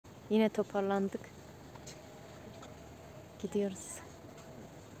Yine toparlandık. Gidiyoruz.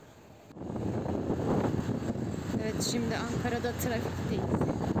 Evet, şimdi Ankara'da trafikteyiz.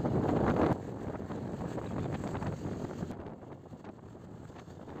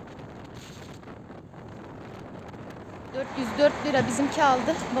 £404 bizimki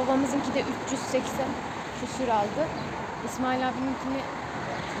aldı. Babamızınki de 380 küsür aldı. İsmail abiminkini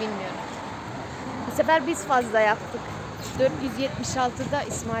bilmiyorum. Bu sefer biz fazla yaptık. 476'da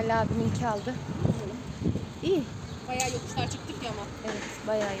İsmail abiminki aldı. İyi. Bayağı yokuşlar çıktık ya ama. Evet,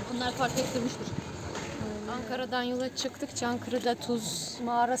 bayağı yok. Onlar fark ettirmiştir. Ankara'dan yola çıktık. Çankırı'da tuz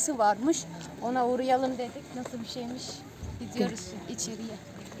mağarası varmış. Ona uğrayalım dedik. Nasıl bir şeymiş? Gidiyoruz içeriye.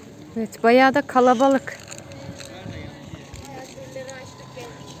 Evet, bayağı da kalabalık.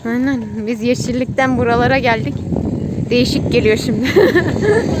 Aynen. Biz yeşillikten buralara geldik. Değişik geliyor şimdi.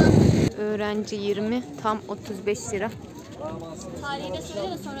 Öğrenci 20, tam 35 lira. Tarihi de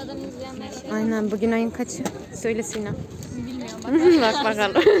söyle de sonradan izleyenler şey. Aynen, bugün ayın kaçı? Söyle Sinem. Bilmiyorum Bak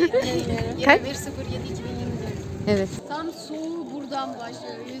bakalım. Kaç? 21.07.2024. Evet. Tam soğuğu buradan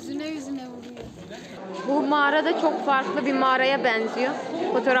başlıyor. Yüzüne vuruyor. Bu mağara da çok farklı bir mağaraya benziyor.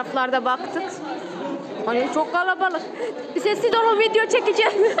 Fotoğraflarda baktık. Hani çok kalabalık. Bir sessiz olun, video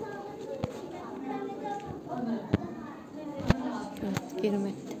çekeceğim. Evet,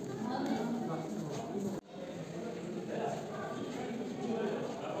 girmek.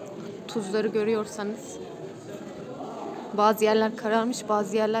 Tuzları görüyorsanız bazı yerler kararmış,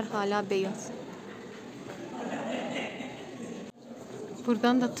 bazı yerler hala beyaz.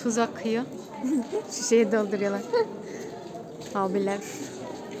 Buradan da tuz akıyor. Şişeye dolduruyorlar. Abiler.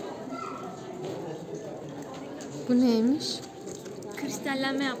 Bu neymiş?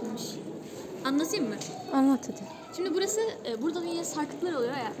 Kristallenme yapmış. Anlatayım mı? Anlat hadi. Şimdi burası, burada yine sarkıtlar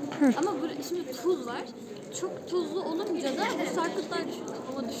oluyor ya. Ama şimdi tuz var. Çok tuzlu olunca da bu sarkıtlar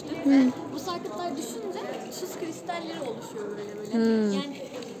düştü. Ve bu sarkıtlar düşünce tuz kristalleri oluşuyor böyle. Yani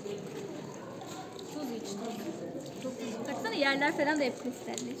tuz iç, tuz. Çok tuzlu. Baksana yerler falan da hep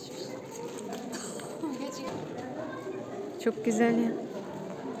kristalleşmiş. Çok güzel ya.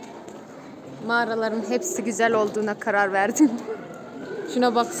 Mağaraların hepsi güzel olduğuna karar verdim.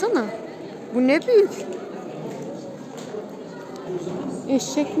 Şuna baksana. Bu ne büyük.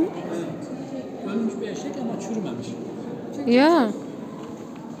 Eşek mi? Ölmüş bir eşek ama çürümemiş. Ya.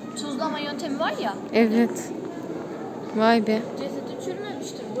 Tuzlama yöntemi var ya. Evet. Vay be. Cesedi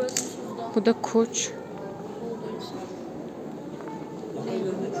çürümemiştir. Burası tuzda. Bu da koç.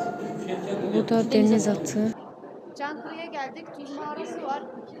 Bu da deniz atı. Çankırı'ya geldik. Tuz mağarası var.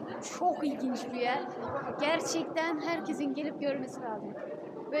 Çok ilginç bir yer. Gerçekten herkesin gelip görmesi lazım.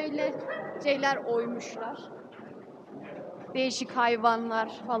 Böyle şeyler oymuşlar. Değişik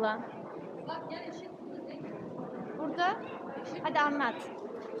hayvanlar falan. Burada, hadi anlat.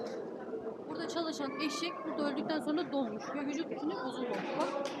 Burada çalışan eşek burada öldükten sonra dolmuş ve vücut bütünü bozulmuş. Bak.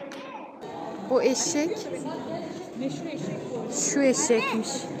 Bu eşek, Meşhur eşek bu. şu eşekmiş.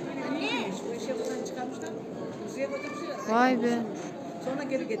 Bu eşeği buradan çıkarmışlar. Müzeye götürmüşler. Vay be. Sonra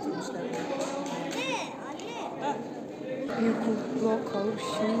geri getirmişler. Yokulukla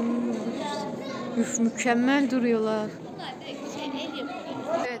kavuşum. Üf, mükemmel duruyorlar. Bunlar direkt el yapıyor.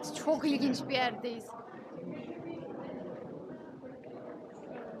 Evet, çok ilginç bir yerdeyiz.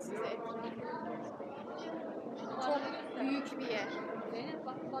 Çok büyük bir yer.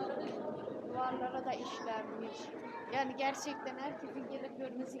 Duvarlara da işlenmiş. Yani gerçekten herkesin gelip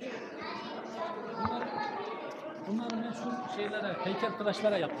görmesi gerekiyor. Bunları meşhur şeylere,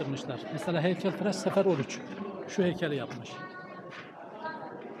 heykeltıraşlara yaptırmışlar. Mesela heykeltıraş Seferoğluç şu heykeli yapmış.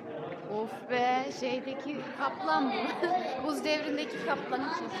 Of be, şeydeki kaplan bu. Buz devrindeki kaplanı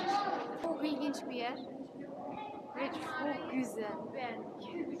çizmiş. Çok ilginç bir yer. Ve çok güzel.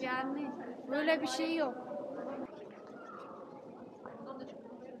 Yani böyle bir şey yok.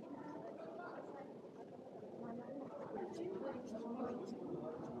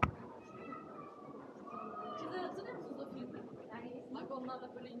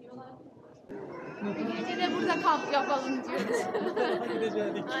 Bir gece de burada kamp yapalım diyoruz.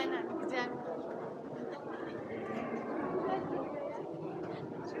 Aynen, güzel.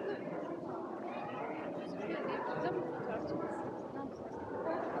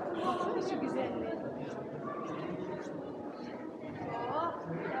 Şu güzelliği. Oh,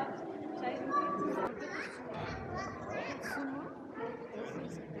 çayımızı su mu?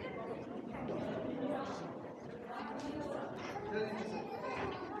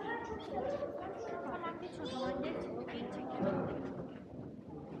 Tamam, geç o zaman, geç.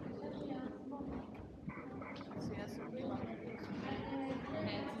 Suya sokuyor.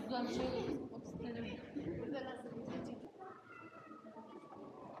 Evet, tuzdan bir şey olur. Burada nasıl bir şey?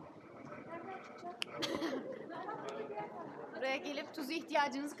 Buraya gelip tuzu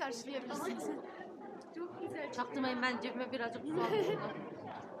ihtiyacınızı karşılayabilirsiniz. Çok güzel. Çaktırmayın, ben cebime birazcık tuz aldım.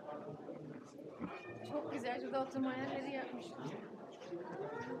 Çok güzel. Şurada oturma yerleri yapmışlar.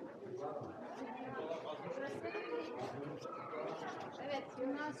 Evet,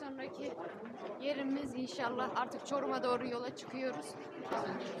 bundan sonraki yerimiz inşallah artık Çorum'a doğru yola çıkıyoruz.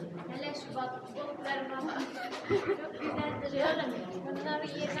 Hele şu balıklarıma bak. Çok güzel duruyor. Bunları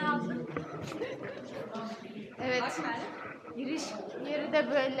yeni aldım. Evet, giriş yeri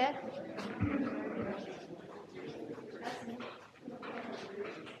de böyle.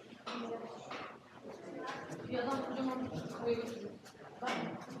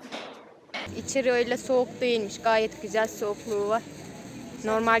 İçeri öyle soğuk değilmiş. Gayet güzel soğukluğu var.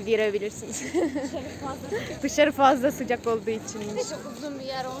 Normal girebilirsiniz. Dışarı fazla sıcak olduğu içinmiş. Çok uzun bir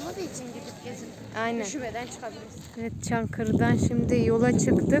yer olmadığı için gidip gezin. Aynen. Üşümeden çıkabiliriz. Evet, Çankırı'dan şimdi yola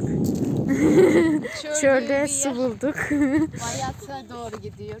çıktık. Çölde su bulduk. Bayat'a doğru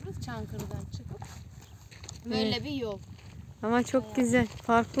gidiyoruz. Çankırı'dan çıkıp. Böyle bir yol. Ama çok güzel,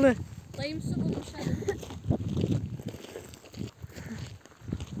 farklı. Dayım su bulmuş hadi.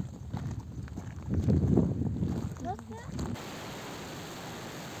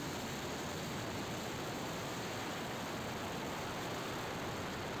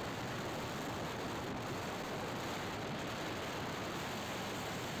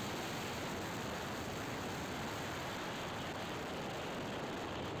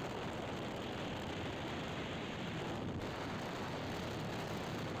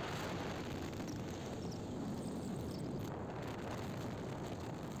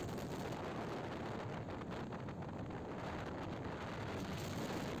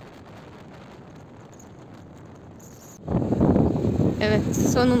 Evet,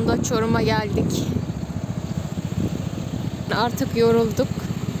 sonunda Çorum'a geldik. Artık yorulduk.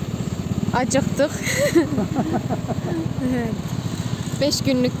 Acıktık. Evet. 5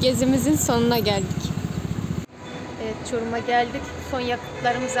 günlük gezimizin sonuna geldik. Evet, Çorum'a geldik. Son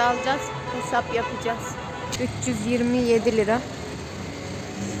yakıtlarımızı alacağız. Hesap yapacağız. 327 lira.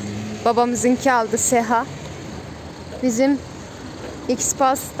 Babamızınki aldı Seha. Bizim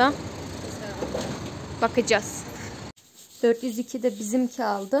X-Pass'ta. Bakacağız. 402 de bizimki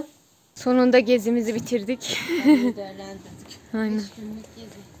aldı. Sonunda gezimizi bitirdik. Değerlendirdik. Aynen. 5 günlük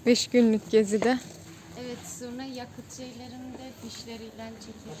gezi. 5 günlük gezide. Evet, sonra yakıt şeylerini de fişleriyle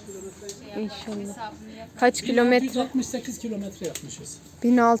çekeriz. İnşallah. Hesabını yaparız. Kaç kilometre? 168 kilometre yapmışız.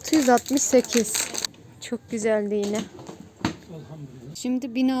 1668. Çok güzeldi yine. Elhamdülillah.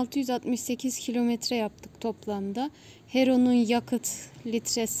 Şimdi 1668 kilometre yaptık toplamda. Hero'nun yakıt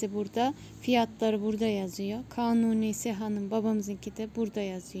litresi burada. Fiyatları burada yazıyor. Kanuni Seha'nın, babamızınki de burada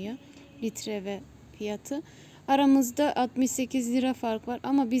yazıyor. Litre ve fiyatı. Aramızda 68 lira fark var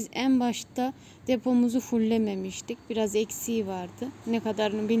ama biz en başta depomuzu fullememiştik. Biraz eksiği vardı. Ne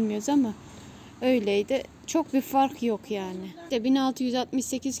kadarını bilmiyoruz ama öyleydi. Çok bir fark yok yani. İşte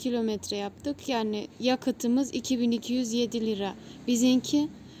 1668 kilometre yaptık. Yani yakıtımız 2207 lira. Bizimki,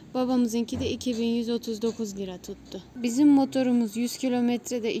 babamızınki de 2139 lira tuttu. Bizim motorumuz 100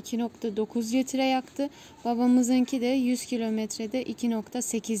 kilometrede 2.9 litre yaktı. Babamızınki de 100 kilometrede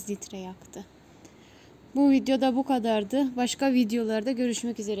 2.8 litre yaktı. Bu videoda bu kadardı. Başka videolarda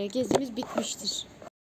görüşmek üzere. Gezimiz bitmiştir.